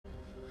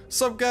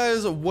Sup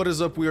guys, what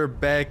is up? We are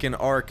back in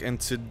ARK, and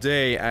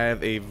today I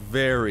have a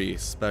very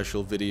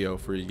special video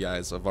for you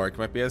guys of ARK. You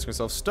might be asking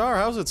yourself, Star,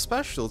 how's it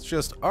special? It's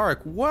just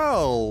ARK.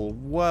 Well,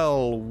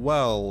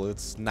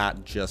 it's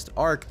not just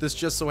ARK. This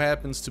just so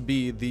happens to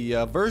be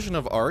the version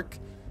of ARK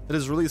that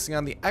is releasing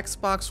on the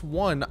Xbox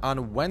One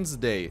on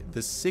Wednesday,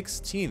 the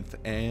 16th,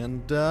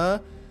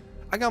 and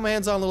I got my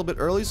hands on a little bit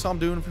early, so I'm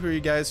doing for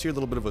you guys here a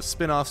little bit of a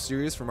spin-off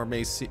series from our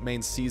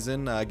main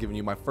season, giving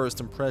you my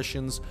first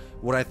impressions,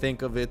 what I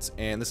think of it,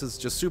 and this is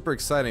just super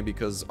exciting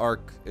because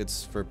ARK,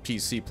 it's for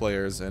PC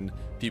players and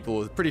people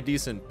with pretty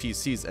decent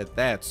PCs at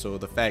that, so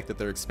the fact that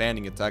they're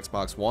expanding it to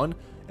Xbox One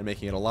and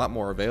making it a lot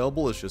more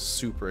available is just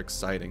super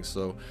exciting.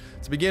 So,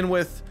 to begin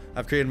with,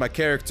 I've created my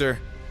character.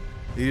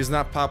 He does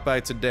not pop by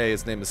today.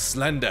 His name is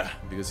Slender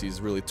because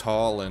he's really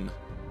tall and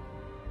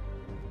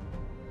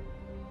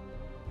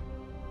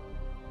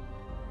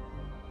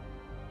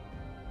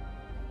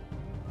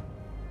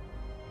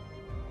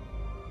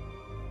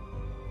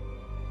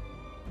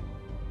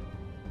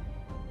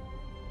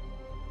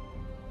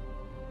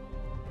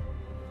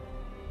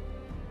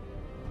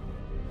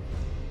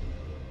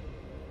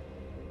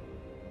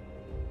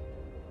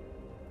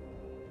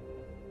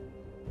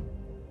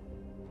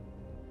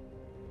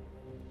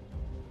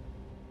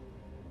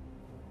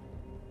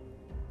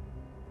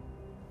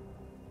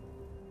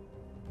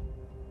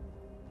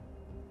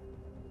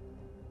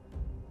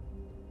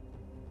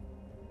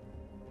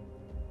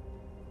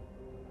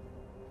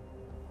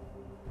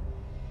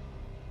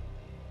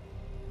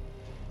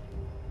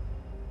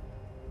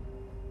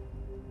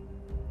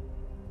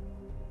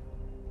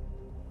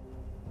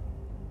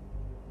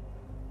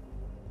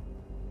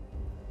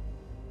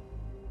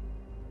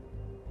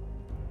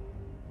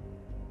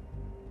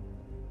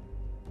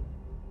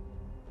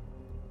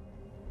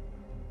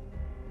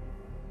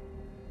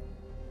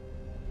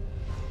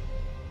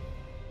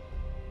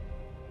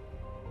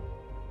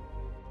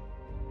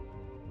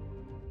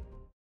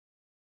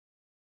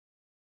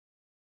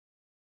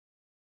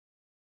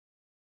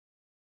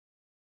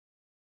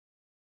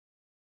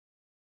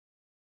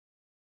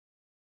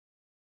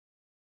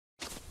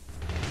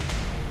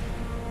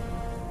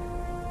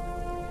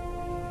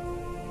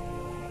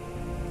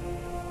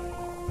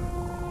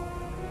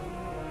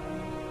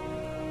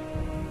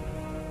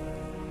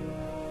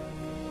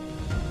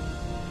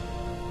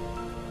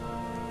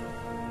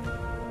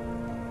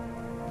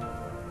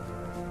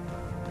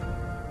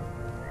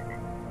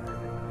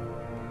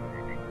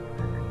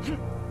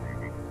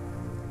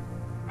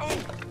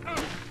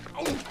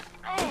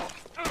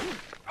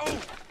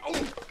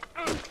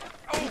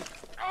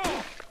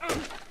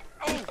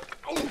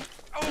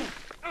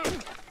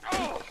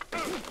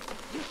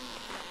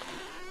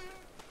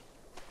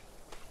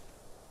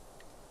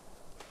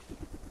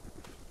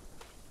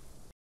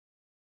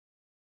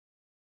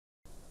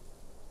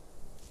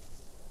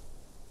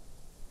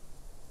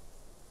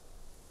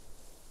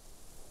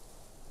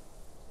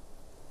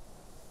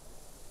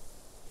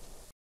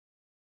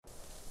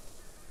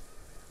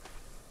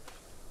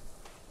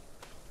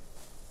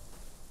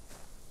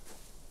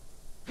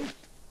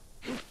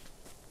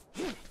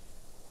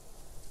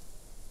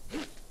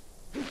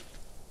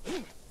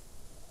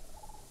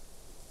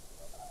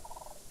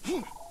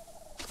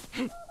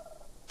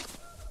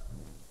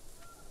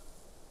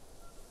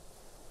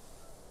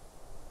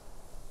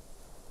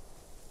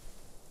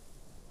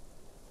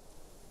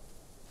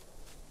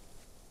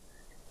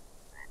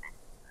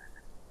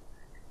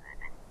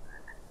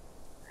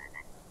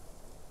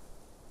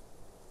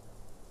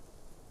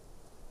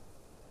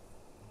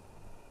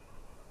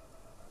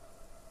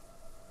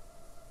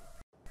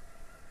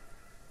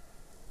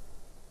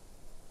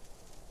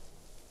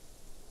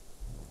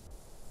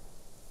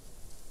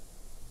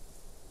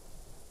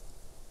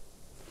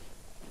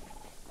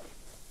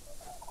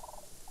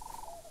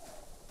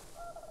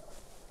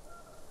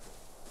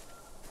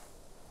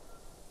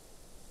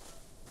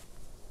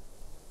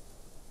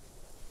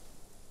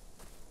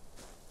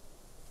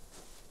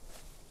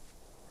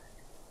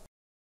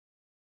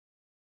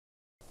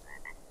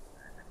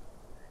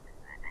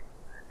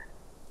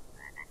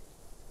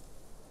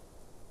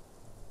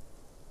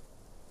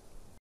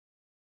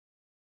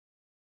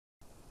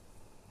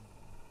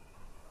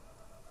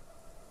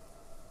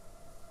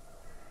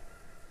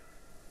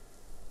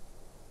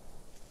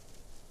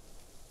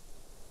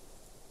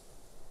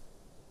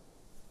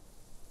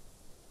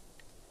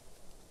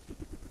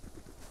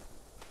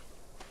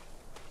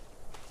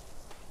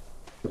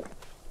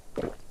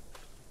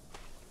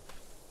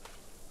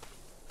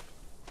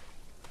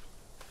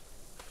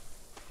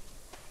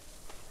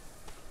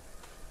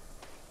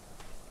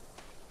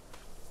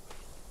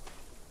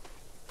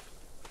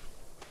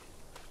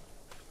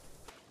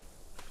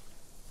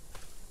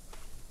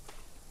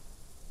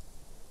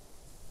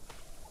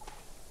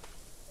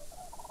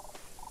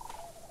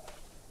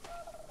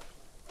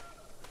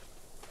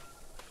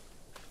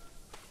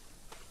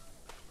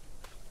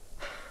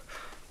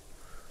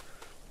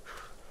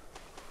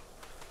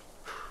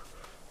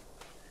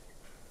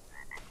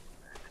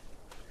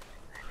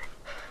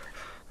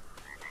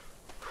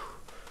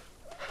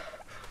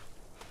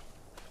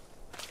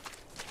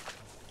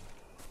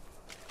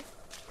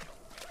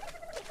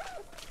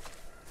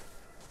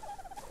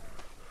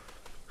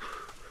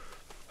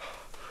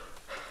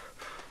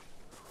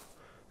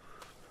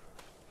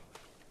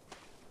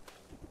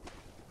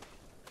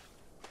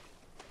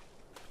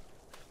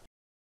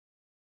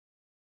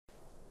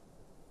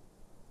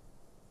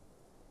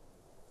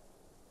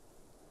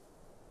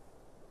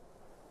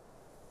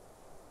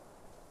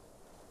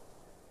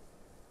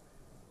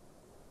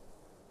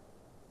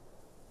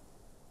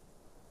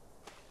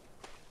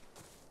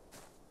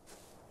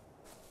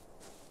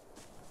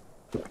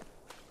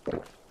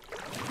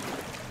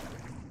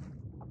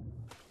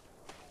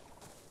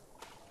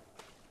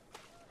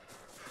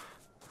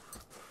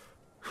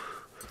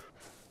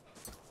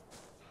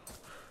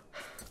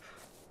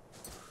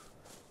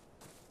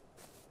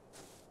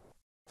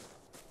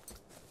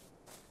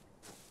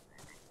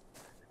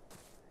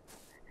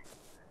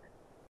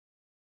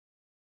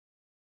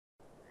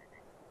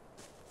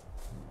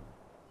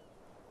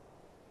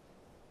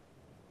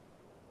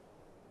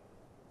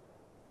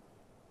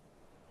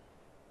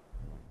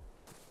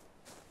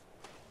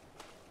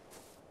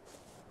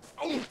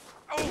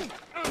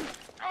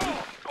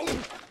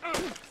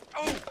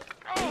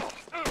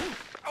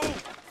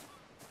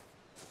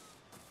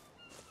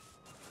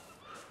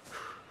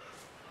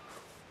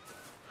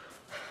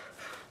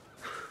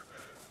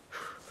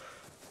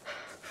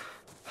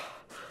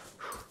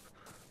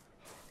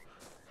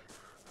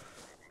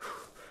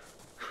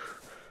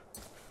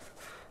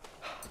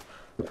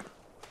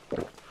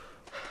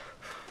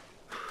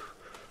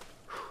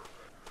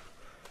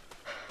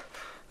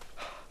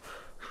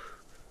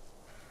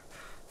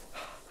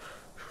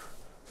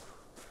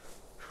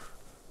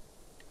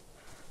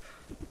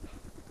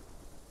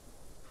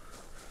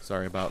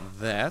Sorry about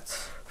that.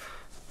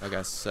 Like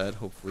I said,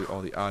 hopefully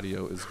all the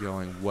audio is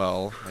going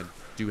well. I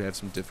do have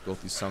some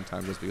difficulties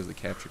sometimes just because the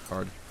capture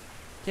card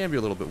can be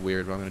a little bit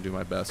weird, but I'm going to do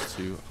my best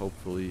to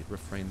hopefully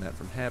refrain that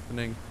from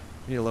happening.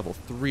 We need a level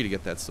 3 to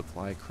get that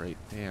supply crate.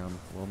 Damn.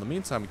 Well, in the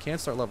meantime, we can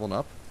start leveling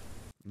up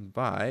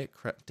by...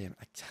 Damn,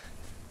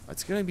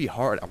 it's going to be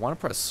hard. I want to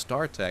press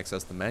start to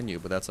access the menu,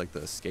 but that's like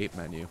the escape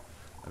menu.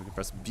 We can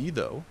press B,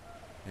 though,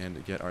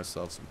 and get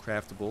ourselves some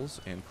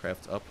craftables and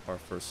craft up our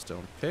first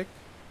stone pick.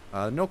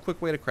 No quick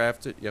way to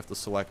craft it. You have to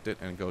select it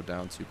and go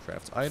down to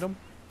craft item.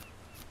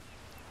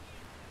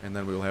 And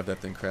then we will have that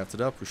thing crafted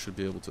up. We should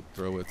be able to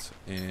throw it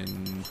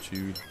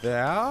into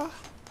there.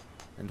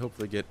 And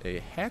hopefully get a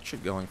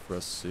hatchet going for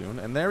us soon.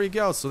 And there we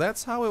go. So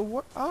that's how it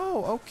works.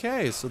 Oh,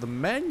 okay. So the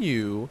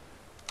menu,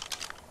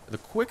 the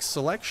quick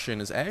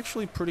selection is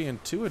actually pretty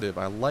intuitive.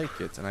 I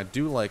like it. And I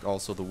do like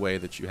also the way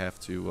that you have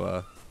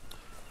to,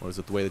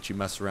 the way that you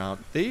mess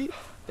around. They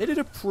did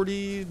a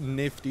pretty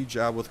nifty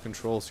job with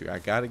controls here. I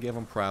gotta give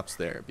them props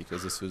there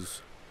because this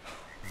is...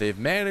 They've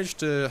managed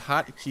to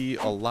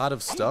hotkey a lot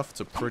of stuff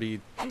to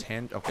pretty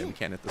okay, we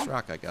can't hit this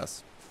rock, I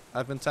guess.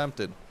 I've been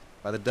tempted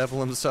by the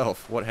devil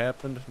himself. What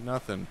happened?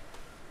 Nothing.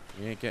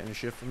 We ain't getting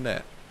shit from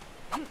that.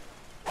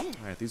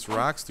 Alright, these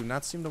rocks do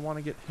not seem to want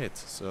to get hit.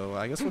 So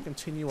I guess we'll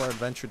continue our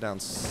adventure down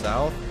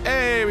south.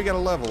 Hey, we got a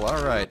level.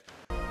 Alright.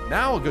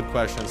 Now a good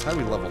question is how do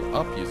we level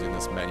up using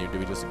this menu? Do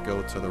we just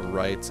go to the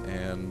right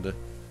and...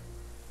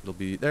 It'll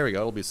be, there we go,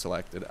 it'll be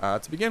selected.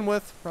 To begin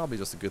with, probably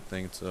just a good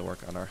thing to work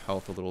on our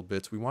health a little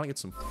bit. We want to get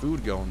some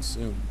food going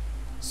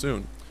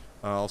soon.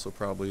 Also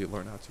probably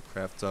learn how to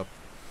craft up.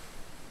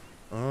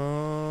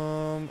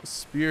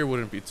 Spear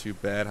wouldn't be too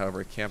bad, however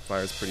a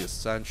campfire is pretty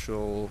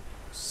essential.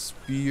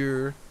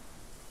 Spear.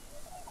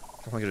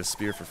 I want to get a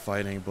spear for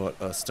fighting, but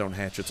a stone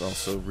hatchet's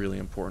also really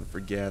important for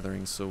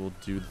gathering, so we'll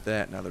do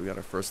that now that we got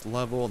our first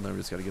level, and then we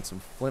just got to get some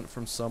flint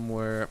from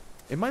somewhere.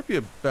 It might be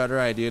a better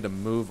idea to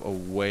move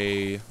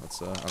away. Let's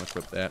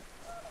unequip that.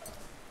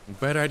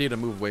 Better idea to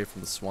move away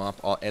from the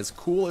swamp. As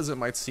cool as it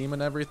might seem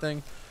and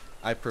everything,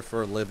 I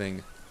prefer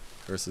living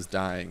versus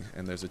dying.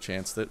 And there's a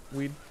chance that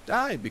we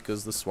die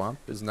because the swamp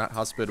is not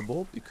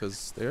hospitable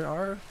because there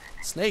are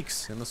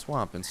snakes in the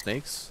swamp. And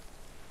snakes,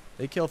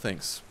 they kill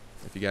things.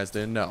 If you guys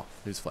didn't know,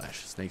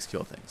 newsflash, snakes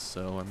kill things.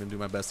 So I'm going to do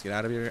my best to get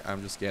out of here.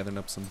 I'm just gathering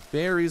up some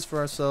berries for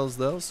ourselves,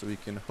 though, so we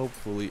can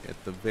hopefully,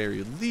 at the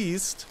very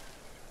least...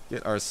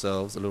 get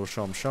ourselves a little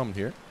shum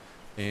here.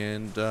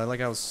 And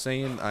like I was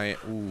saying, might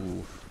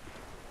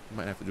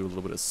have to do a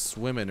little bit of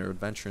swimming or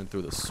adventuring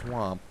through the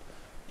swamp.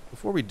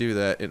 Before we do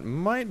that, it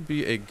might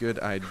be a good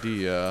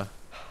idea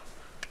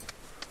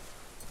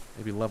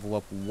maybe level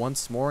up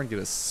once more and get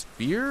a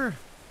spear.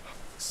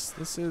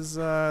 This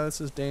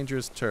is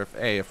dangerous turf.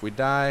 Hey, if we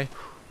die,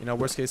 you know,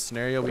 worst case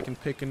scenario, we can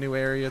pick a new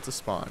area to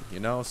spawn, you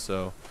know,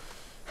 so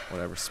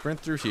whatever. Sprint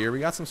through here. We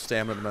got some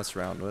stamina to mess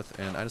around with,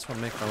 and I just want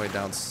to make my way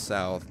down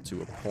south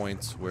to a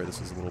point where this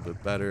is a little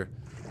bit better.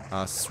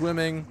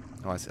 Swimming.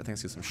 Oh, I think I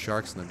see some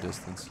sharks in the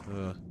distance.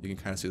 You can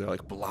kind of see they're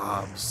like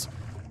blobs.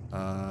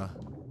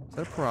 Is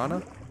that a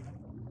piranha?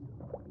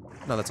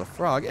 No, that's a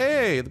frog.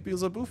 Hey, the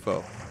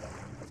Beelzebufo.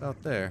 It's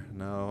out there.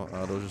 No,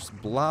 those are just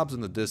blobs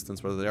in the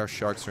distance. Whether they are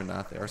sharks or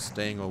not, they are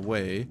staying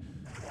away.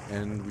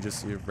 And we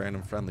just see a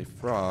random friendly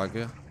frog.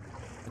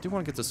 I do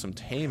want to get to some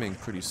taming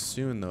pretty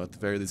soon, though. At the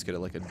very least, get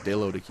like a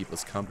dillo to keep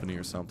us company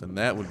or something.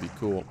 That would be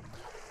cool.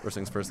 First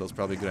things first, that's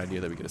probably a good idea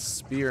that we get a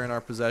spear in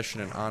our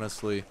possession. And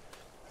honestly,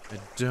 I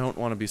don't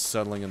want to be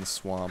settling in the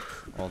swamp.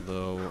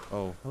 Although,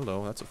 oh,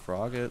 hello, that's a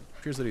frog. It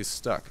appears that he's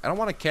stuck. I don't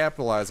want to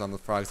capitalize on the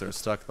frogs that are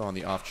stuck, though, on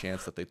the off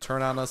chance that they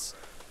turn on us.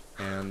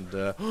 And,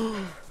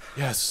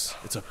 yes,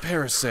 it's a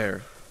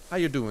parasaur. How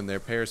you doing there,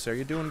 parasaur?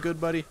 You doing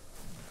good, buddy?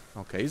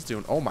 Okay, he's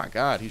doing... Oh, my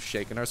God. He's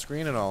shaking our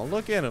screen and all.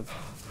 Look at him.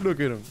 Look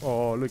at him.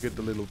 Oh, look at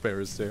the little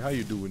parasaur. How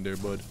you doing there,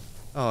 bud?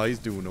 Oh, he's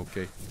doing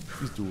okay.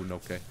 He's doing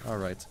okay. All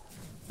right.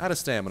 Out of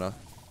stamina.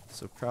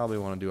 So probably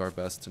want to do our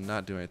best to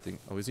not do anything.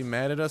 Oh, is he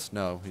mad at us?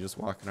 No, he's just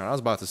walking around. I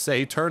was about to say,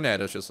 he turned at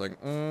us just like,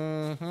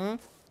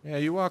 yeah,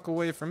 you walk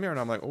away from here. And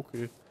I'm like,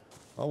 okay,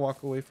 I'll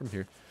walk away from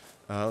here.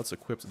 Let's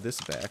equip this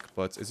back.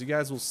 But as you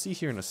guys will see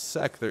here in a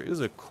sec, there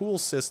is a cool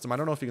system. I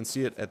don't know if you can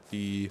see it at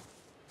the...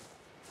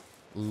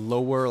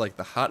 lower, like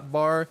the hot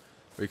bar,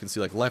 where you can see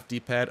like left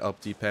D-pad, up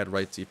D-pad,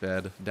 right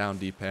D-pad, down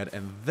D-pad,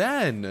 and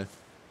then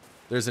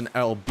there's an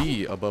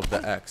LB above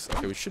the X.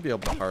 Okay, we should be able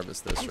to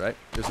harvest this, right?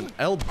 There's an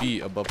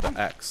LB above the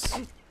X,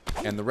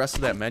 and the rest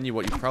of that menu,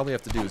 what you probably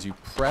have to do is you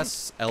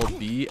press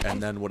LB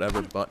and then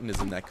whatever button is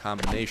in that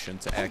combination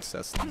to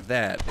access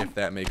that, if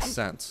that makes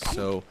sense.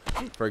 So,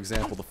 for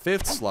example, the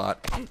 5th slot,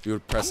 you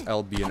would press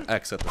LB and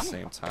X at the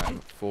same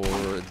time. For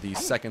the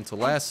second to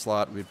last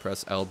slot, we'd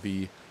press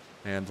LB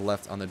and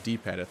left on the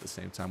D-pad at the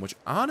same time, which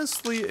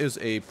honestly is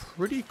a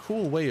pretty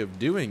cool way of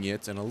doing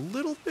it, and a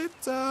little bit,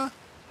 I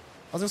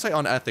was gonna say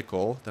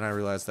unethical, then I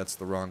realized that's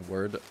the wrong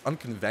word.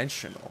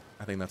 Unconventional,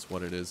 I think that's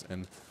what it is,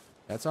 and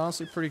that's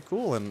honestly pretty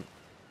cool, and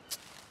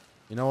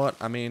you know what,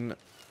 I mean,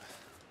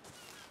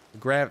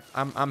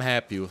 I'm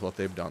happy with what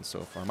they've done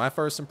so far. My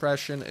first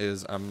impression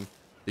is I'm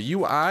The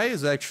UI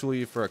is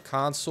actually for a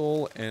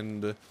console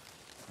and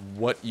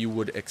what you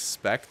would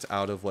expect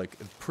out of like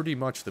pretty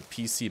much the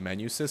PC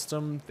menu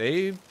system.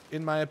 They,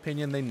 in my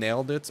opinion, they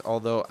nailed it.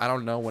 Although I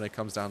don't know when it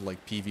comes down to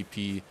like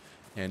PvP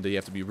and you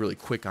have to be really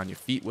quick on your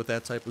feet with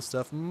that type of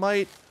stuff.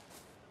 Might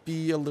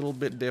be a little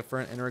bit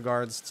different in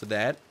regards to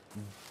that.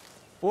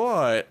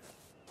 But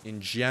in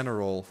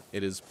general,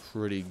 it is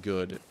pretty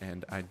good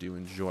and I do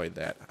enjoy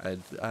that.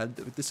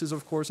 This is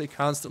of course a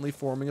constantly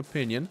forming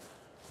opinion.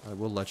 I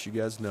will let you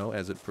guys know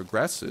as it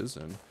progresses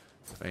and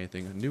if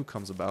anything new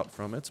comes about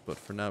from it, but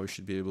for now we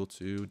should be able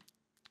to...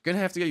 Gonna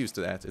have to get used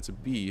to that. It's a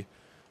B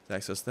to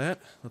access that.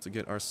 Let's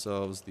get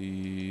ourselves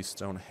the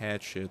stone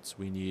hatchets.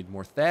 We need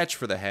more thatch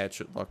for the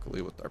hatchet,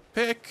 luckily, with our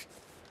pick.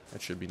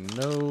 That should be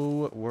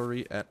no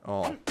worry at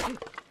all.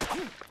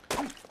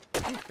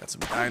 Got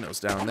some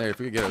dinos down there. If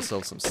we could get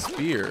ourselves some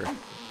spear,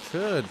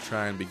 could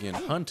try and begin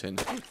hunting.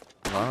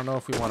 Well, I don't know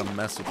if we want to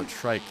mess with a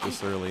trike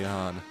this early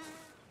on.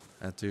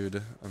 That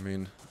dude, I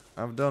mean,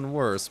 I've done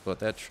worse, but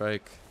that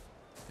trike...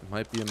 It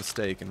might be a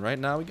mistake, and right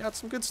now we got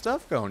some good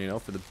stuff going, you know,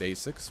 for the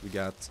basics. We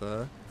got,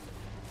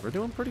 we're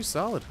doing pretty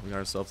solid. We got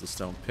ourselves a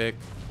stone pick.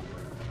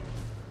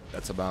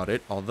 That's about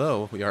it,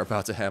 although we are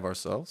about to have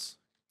ourselves,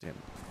 damn,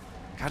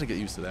 gotta get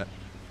used to that.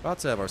 About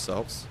to have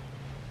ourselves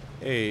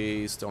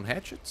a stone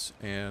hatchet,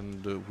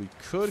 and we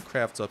could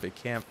craft up a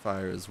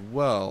campfire as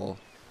well.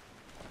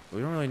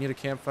 We don't really need a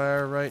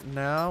campfire right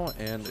now,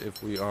 and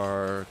if we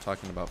are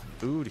talking about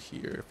food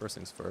here, first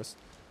things first,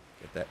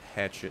 get that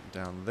hatchet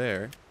down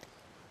there.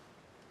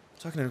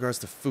 Talking in regards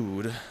to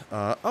food,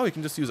 oh, you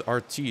can just use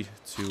RT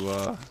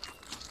to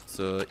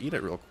eat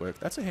it real quick.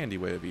 That's a handy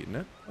way of eating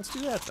it. Let's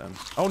do that then.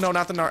 Oh no,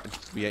 not the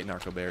we ate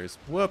narco berries.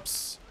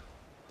 Whoops.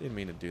 Didn't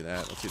mean to do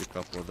that. Let's eat a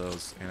couple of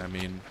those. And I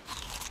mean,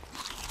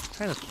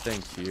 trying to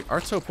think here.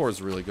 Our torpor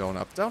is really going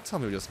up. Don't tell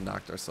me we just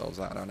knocked ourselves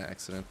out on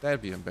accident.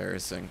 That'd be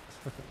embarrassing.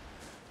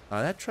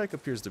 That trike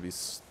appears to be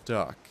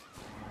stuck.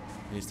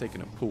 And he's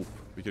taking a poop.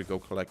 We could go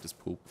collect his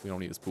poop. We don't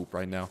need his poop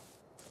right now.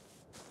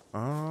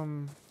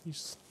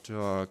 He's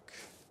stuck.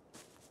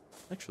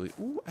 Actually,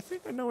 ooh, I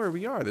think I know where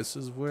we are. This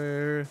is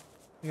where,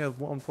 I think at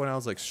one point I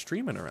was like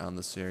streaming around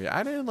this area.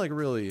 I didn't like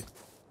really,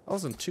 I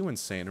wasn't too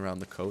insane around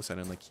the coast. I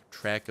didn't like keep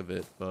track of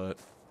it, but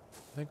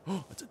I think,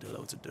 oh, it's a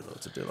dillo, it's a dillo,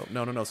 it's a dillo.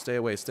 No, no, no, stay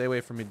away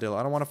from me, dillo.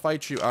 I don't want to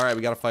fight you. All right,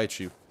 we got to fight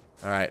you.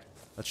 All right,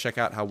 let's check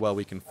out how well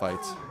we can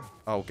fight.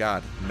 Oh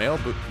God, mate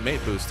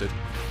boosted.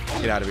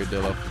 Get out of here,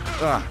 dillo.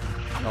 Ah,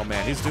 oh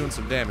man, he's doing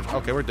some damage.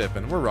 Okay, we're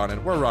dipping, we're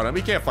running.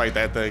 We can't fight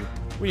that thing.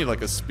 We need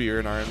like a spear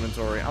in our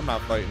inventory. I'm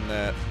not fighting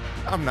that.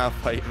 I'm not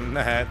fighting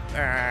that.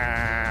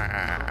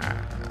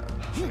 Ah.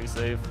 Pretty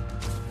safe.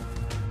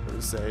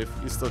 Pretty safe.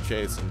 He's still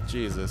chasing.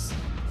 Jesus.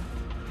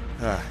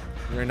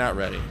 We're not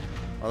ready.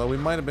 Although we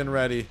might have been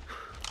ready.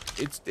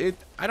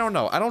 I don't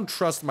know. I don't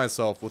trust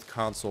myself with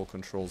console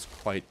controls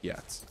quite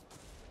yet.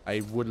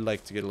 I would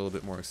like to get a little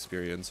bit more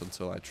experience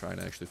until I try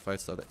and actually fight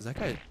stuff. Is that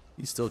guy?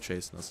 He's still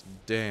chasing us.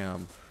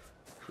 Damn.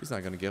 He's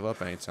not going to give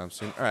up anytime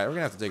soon. Alright, we're going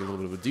to have to take a little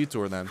bit of a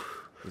detour then.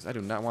 Because I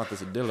do not want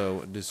this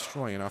Adillo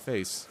destroying our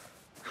face.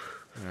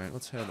 Alright,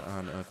 let's head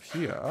on up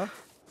here.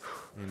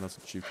 And let's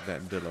juke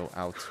that Adillo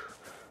out.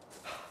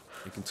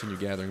 And continue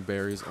gathering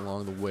berries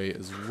along the way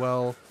as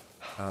well.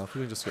 If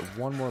we can just get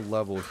one more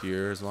level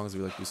here, as long as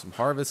we like do some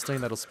harvesting,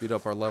 that'll speed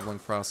up our leveling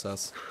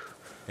process.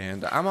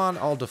 And I'm on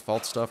all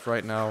default stuff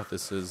right now.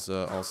 This is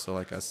also,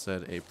 like I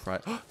said, a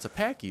it's a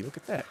Packy. Look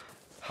at that.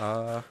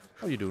 How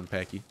you doing,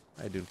 Packy?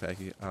 How you doing,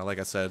 Packy? Like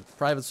I said,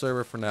 private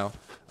server for now.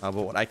 But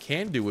what I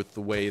can do with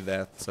the way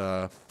that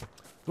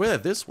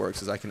this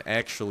works is I can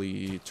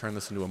actually turn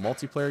this into a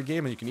multiplayer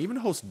game, and you can even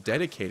host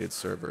dedicated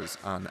servers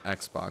on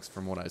Xbox.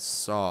 From what I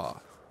saw,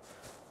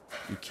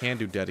 you can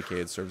do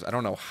dedicated servers. I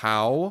don't know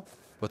how,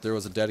 but there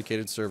was a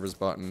dedicated servers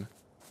button.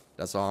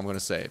 That's all I'm gonna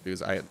say,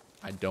 because I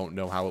don't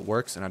know how it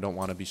works, and I don't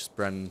want to be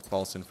spreading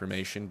false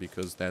information,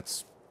 because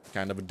that's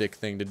kind of a dick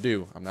thing to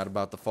do. I'm not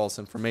about the false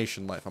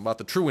information life. I'm about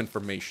the true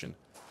information.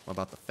 I'm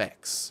about the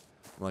facts.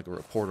 I'm like a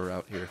reporter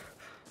out here,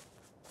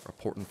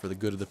 reporting for the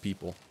good of the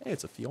people. Hey,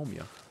 it's a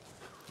Phiomia.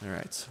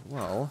 Alright,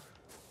 well,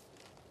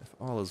 if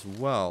all is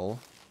well,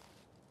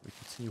 we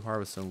continue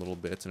harvesting a little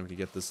bit, and if we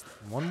get this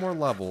one more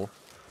level,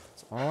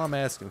 that's all I'm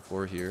asking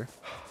for here.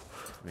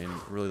 I mean,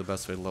 really the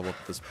best way to level up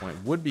at this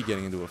point would be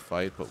getting into a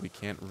fight, but we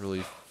can't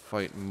really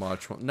fight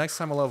much. Well, next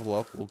time I level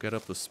up, we'll get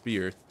up the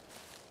spear.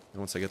 And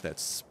once I get that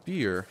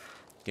spear,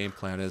 game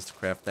plan is to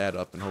craft that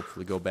up and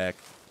hopefully go back,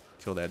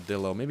 kill that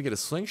Dillo. Maybe get a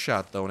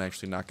slingshot, though, and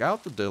actually knock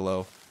out the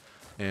Dillo.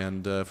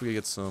 And if we could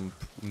get some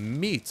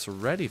meat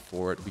ready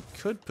for it, we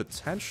could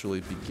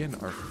potentially begin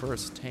our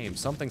first tame.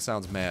 Something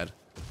sounds mad.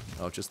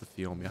 Oh, just the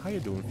Phiomia. How you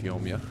doing,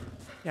 Phiomia?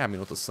 Yeah, I mean,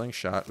 with a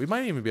slingshot, we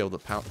might even be able to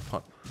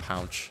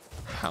punch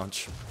out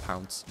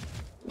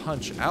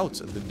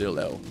the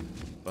Dillo.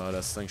 But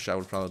a slingshot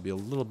would probably be a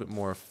little bit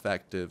more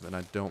effective, and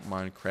I don't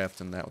mind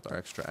crafting that with our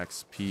extra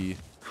XP.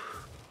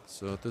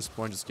 So at this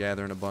point, just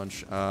gathering a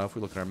bunch. If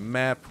we look at our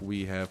map,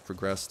 we have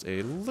progressed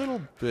a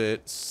little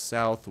bit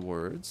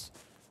southwards.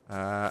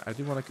 I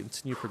do want to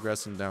continue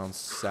progressing down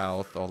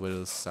south, all the way to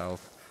the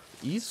south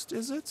east,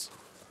 is it?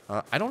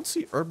 I don't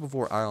see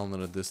Herbivore Island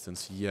in the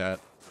distance yet.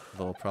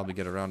 Though we'll probably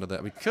get around to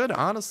that. We could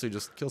honestly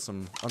just kill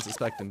some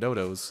unsuspecting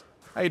dodos.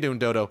 How you doing,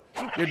 Dodo?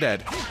 You're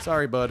dead.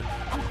 Sorry, bud.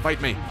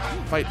 Fight me.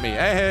 Fight me.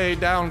 Hey,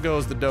 down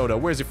goes the Dodo.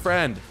 Where's your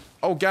friend?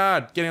 Oh,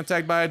 God. Getting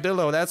attacked by a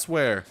Dillo. That's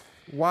where.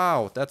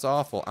 Wow, that's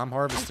awful. I'm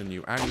harvesting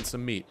you. I need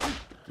some meat.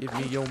 Give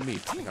me your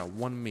meat. I got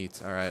 1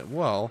 meat. All right,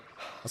 well,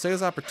 I'll say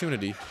this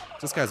opportunity.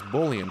 This guy's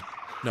bullying.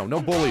 No,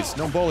 no bullies.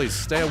 No bullies.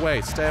 Stay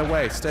away. Stay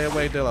away. Stay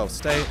away, Dillo.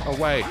 Stay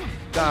away.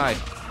 Die.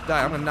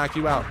 Die. I'm gonna knock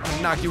you out. I'm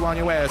gonna knock you on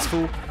your ass,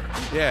 fool.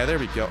 Yeah, there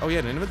we go. Oh, he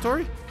had an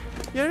inventory?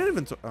 He had an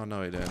inventory. Oh,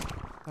 no, he didn't.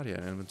 I thought he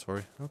had an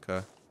inventory.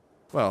 Okay.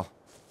 Well,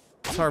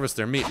 let's harvest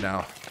their meat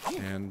now.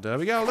 And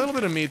we got a little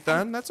bit of meat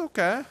then. That's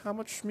okay. How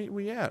much meat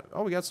we at?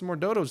 Oh, we got some more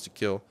dodos to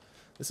kill.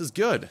 This is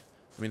good.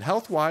 I mean,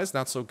 health-wise,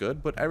 not so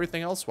good, but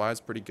everything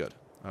else-wise, pretty good.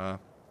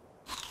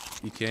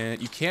 You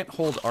can't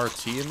hold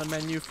RT in the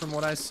menu from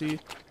what I see.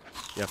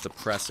 You have to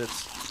press it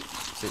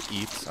to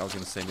eat. I was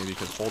gonna say maybe you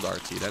could hold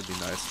RT. That'd be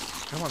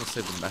nice. I want to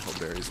save the metal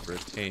berries for a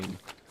tame.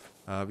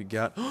 We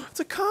got. Oh, it's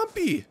a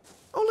compy.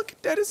 Oh, look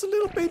at that! It's a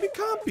little baby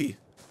compy.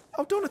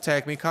 Oh, don't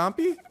attack me,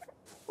 compy.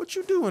 What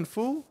you doing,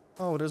 fool?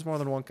 Oh, there's more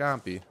than one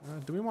compy.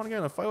 Do we want to get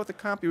in a fight with the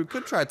compy? We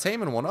could try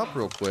taming one up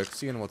real quick,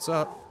 seeing what's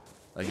up.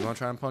 Like, you want to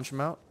try and punch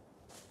him out?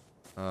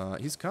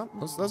 He's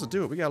let's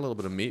do it. We got a little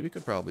bit of meat. We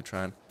could probably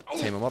try and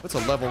tame him up. It's a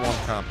level 1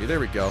 compy. There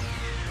we go.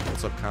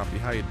 What's up, compy?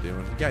 How you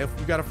doing?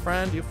 You got a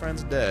friend? Your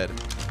friend's dead.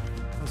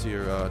 How's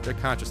your, their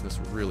consciousness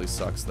really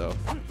sucks, though.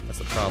 That's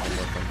the problem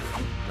with them.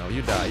 No,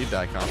 you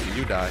die, compy.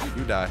 You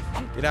die.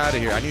 Get out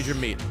of here. I need your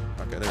meat.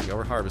 Okay, there we go.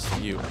 We're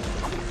harvesting you.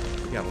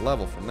 We got a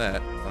level from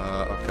that.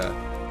 Okay.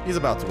 He's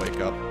about to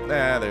wake up.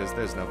 Nah,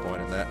 there's no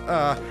point in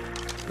that.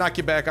 Knock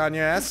you back on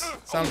your ass.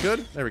 Sound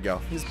good? There we go.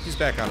 He's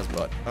back on his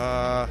butt.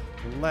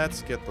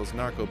 Let's get those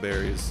narco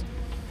berries.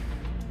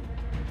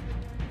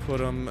 Put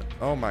them.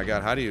 Oh my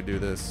God, how do you do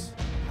this?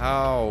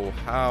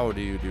 How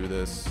do you do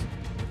this?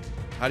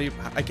 How do you?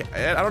 I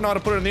don't know how to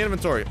put it in the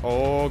inventory.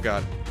 Oh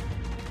God.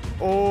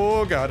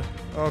 Oh God.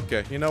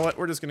 Okay, you know what?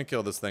 We're just gonna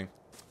kill this thing.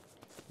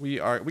 We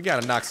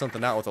gotta knock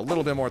something out with a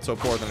little bit more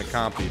support than a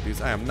compy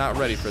because I am not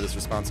ready for this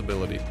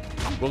responsibility.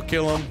 We'll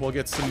kill him. We'll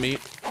get some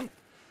meat.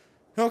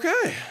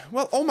 Okay.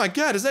 Well, oh my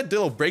God, is that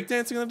Dillo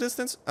breakdancing in the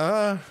distance?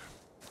 How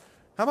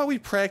about we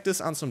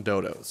practice on some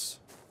dodos?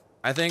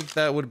 I think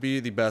that would be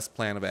the best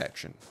plan of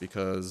action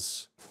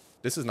because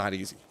this is not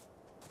easy.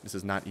 This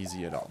is not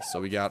easy at all.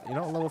 So we got, you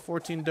know, a level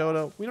 14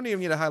 dodo. We don't even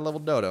need a high level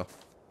dodo.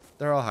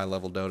 They're all high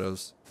level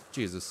dodos.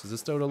 Jesus, is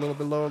this dodo a little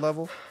bit lower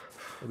level?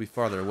 It'll be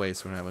farther away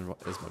so we're not having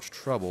as much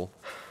trouble.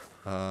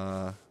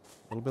 A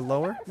little bit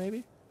lower,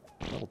 maybe?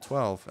 Level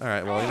 12.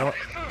 Alright, well, you know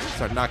what?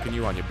 Start knocking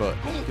you on your butt.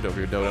 Get over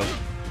here, dodo.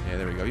 Yeah,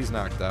 there we go. He's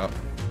knocked out.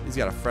 He's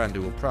got a friend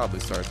who will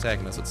probably start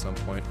attacking us at some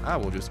point. I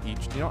will just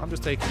eat. You know, I'm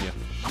just taking you.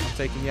 I'm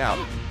taking you out.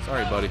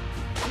 Sorry, buddy.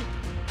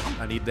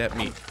 I need that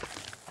meat.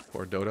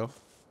 Poor dodo.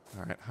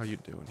 Alright, how you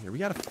doing here? We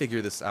gotta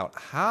figure this out.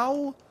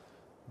 How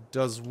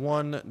does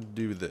one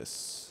do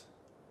this?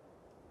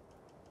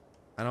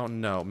 I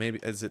don't know. Maybe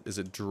is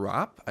it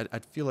drop?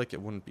 I'd feel like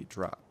it wouldn't be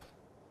drop.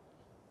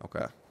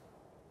 Okay.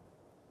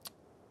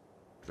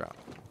 Drop.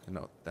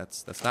 No,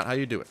 that's not how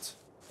you do it.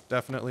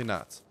 Definitely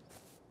not.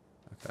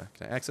 Okay.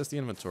 Can I access the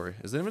inventory?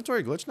 Is the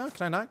inventory glitched now?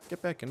 Can I not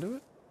get back into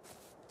it?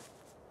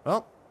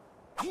 Well.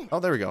 Oh,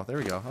 there we go. There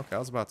we go. Okay, I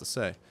was about to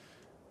say.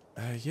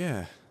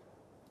 Yeah.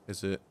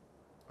 Is it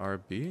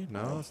RB?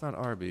 No, it's not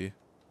RB.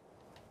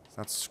 It's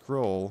not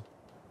scroll.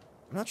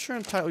 I'm not sure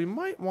entirely. We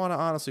might want to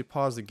honestly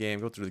pause the game,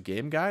 go through the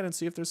game guide, and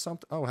see if there's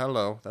something. Oh,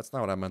 hello. That's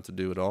not what I meant to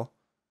do at all.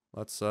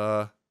 Let's,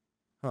 huh.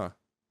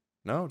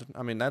 No?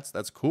 I mean, that's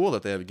cool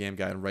that they have a game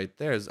guide right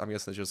there. I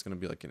guess that's just going to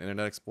be like an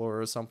Internet Explorer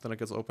or something that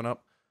gets open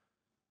up.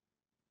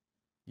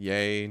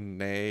 Yay,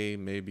 nay,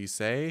 maybe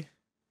say.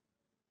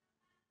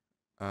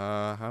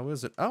 How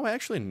is it? Oh,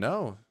 actually,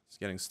 no. It's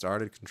getting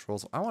started.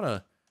 Controls. I want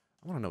to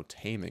know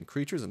taming.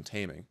 Creatures and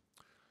taming.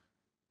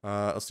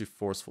 Let's do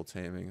forceful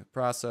taming.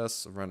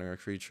 Process of rendering a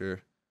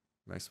creature.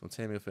 Maximum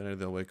taming affinity.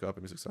 They'll wake up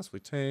and be successfully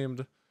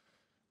tamed.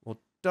 Well,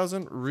 it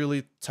doesn't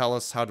really tell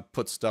us how to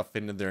put stuff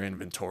into their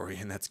inventory,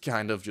 and that's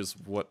kind of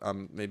just what,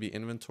 maybe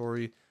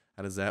inventory.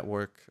 How does that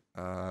work?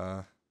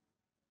 No,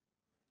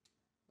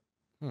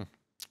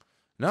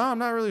 I'm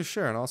not really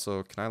sure. And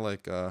also, can I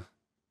like, no,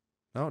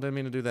 I didn't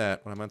mean to do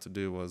that. What I meant to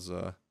do was,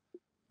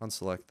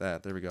 unselect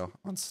that. There we go.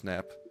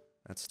 Unsnap.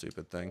 That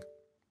stupid thing.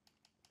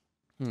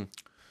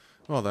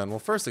 Well then,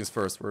 first things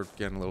first, we're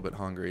getting a little bit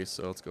hungry,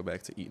 so let's go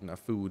back to eating our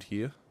food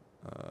here.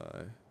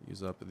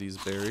 Use up these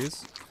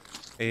berries.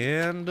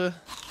 And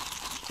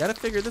gotta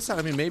figure this out.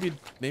 I mean,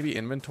 maybe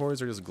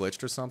inventories are just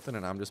glitched or something,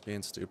 and I'm just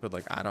being stupid.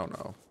 Like, I don't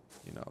know.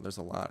 You know, there's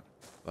a lot.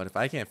 But if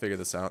I can't figure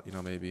this out, you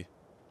know, maybe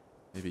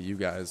you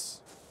guys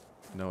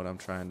know what I'm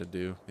trying to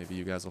do. Maybe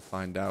you guys will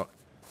find out.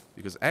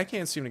 Because I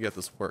can't seem to get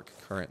this work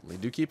currently.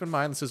 Do keep in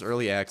mind this is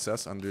early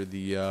access under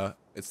the,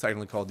 it's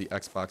technically called the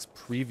Xbox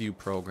Preview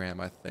Program,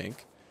 I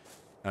think.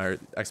 Or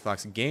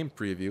Xbox Game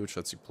Preview, which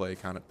lets you play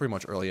kind of pretty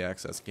much early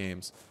access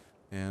games.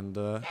 And,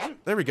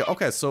 there we go.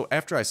 Okay, so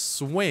after I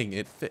swing,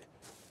 it fit.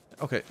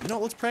 Okay, you know,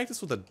 let's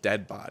practice with a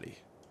dead body.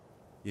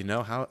 You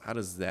know, how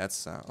does that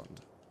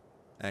sound?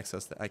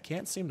 Access that. I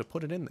can't seem to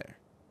put it in there.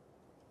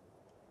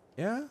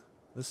 Yeah,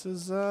 this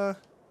is,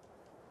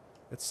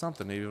 it's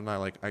something. Even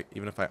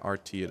if I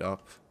RT it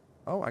up.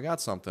 Oh, I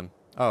got something.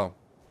 Oh,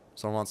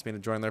 someone wants me to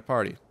join their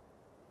party.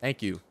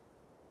 Thank you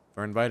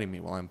for inviting me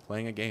while I'm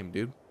playing a game,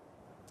 dude.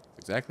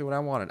 Exactly what I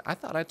wanted. I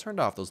thought I turned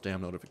off those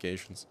damn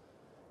notifications.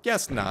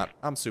 Guess not.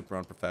 I'm super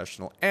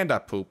unprofessional. And I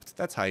pooped.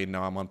 That's how you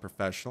know I'm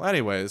unprofessional.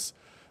 Anyways,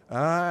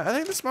 I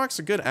think this marks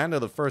a good end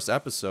of the first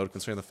episode,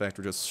 considering the fact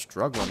we're just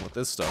struggling with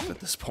this stuff at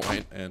this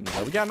point. And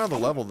we got another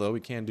level, though. We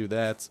can't do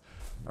that.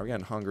 We're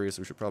getting hungry,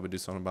 so we should probably do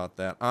something about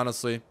that.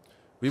 Honestly,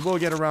 we will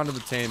get around to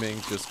the taming.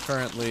 Just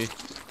currently,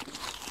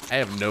 I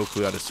have no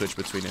clue how to switch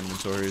between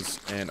inventories.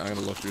 And I'm going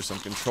to look through some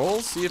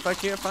controls, see if I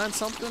can't find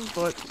something.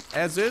 But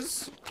as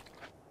is,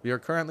 we are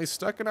currently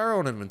stuck in our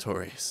own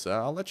inventory, so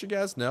I'll let you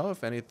guys know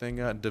if anything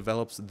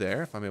develops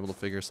there, if I'm able to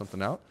figure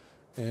something out.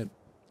 And,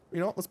 you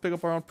know, let's pick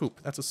up our own poop.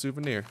 That's a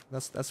souvenir.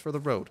 That's for the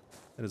road.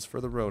 That is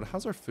for the road.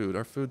 How's our food?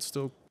 Our food's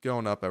still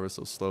going up ever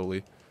so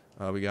slowly.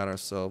 We got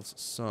ourselves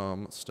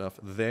some stuff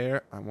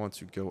there. I want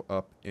to go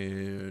up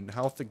in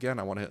health again.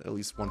 I want to hit at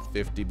least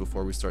 150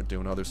 before we start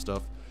doing other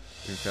stuff.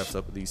 We're going to craft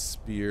up the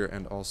spear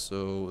and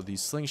also the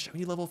slingshot. We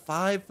need level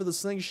 5 for the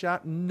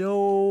slingshot.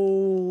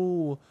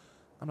 No!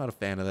 I'm not a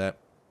fan of that.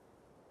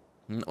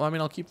 Well, I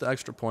mean, I'll keep the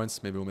extra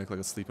points. Maybe we'll make like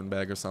a sleeping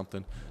bag or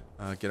something.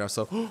 Get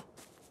ourselves.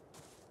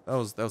 that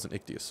was an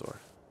ichthyosaur.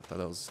 I thought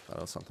that was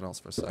something else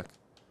for a sec.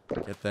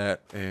 Get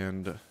that,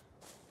 and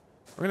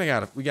we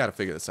gotta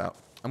figure this out.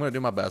 I'm gonna do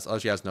my best. I'll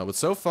let you guys know. But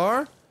so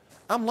far,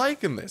 I'm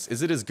liking this.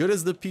 Is it as good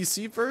as the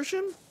PC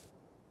version?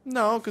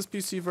 No, because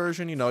PC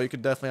version, you know, you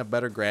could definitely have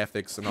better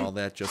graphics and all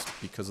that, just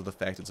because of the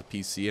fact it's a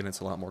PC and it's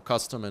a lot more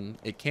custom, and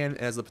it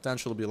has the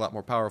potential to be a lot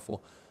more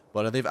powerful.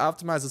 But they've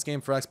optimized this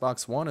game for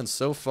Xbox One, and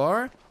so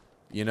far,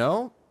 you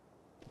know,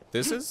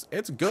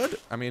 it's good.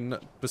 I mean,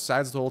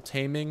 besides the whole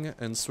taming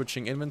and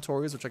switching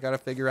inventories, which I gotta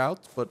figure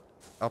out, but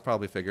I'll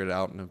probably figure it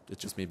out, and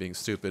it's just me being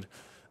stupid.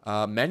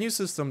 Menu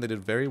system, they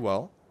did very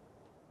well.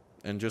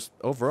 And just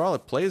overall,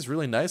 it plays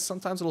really nice.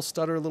 Sometimes it'll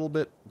stutter a little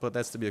bit, but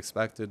that's to be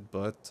expected.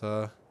 But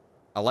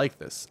I like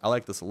this. I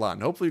like this a lot.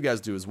 And hopefully you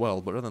guys do as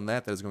well. But other than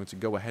that, that is going to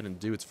go ahead and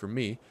do it for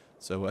me.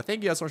 So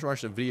thank you guys so much for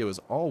watching the video as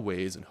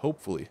always, and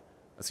hopefully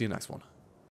I'll see you next one.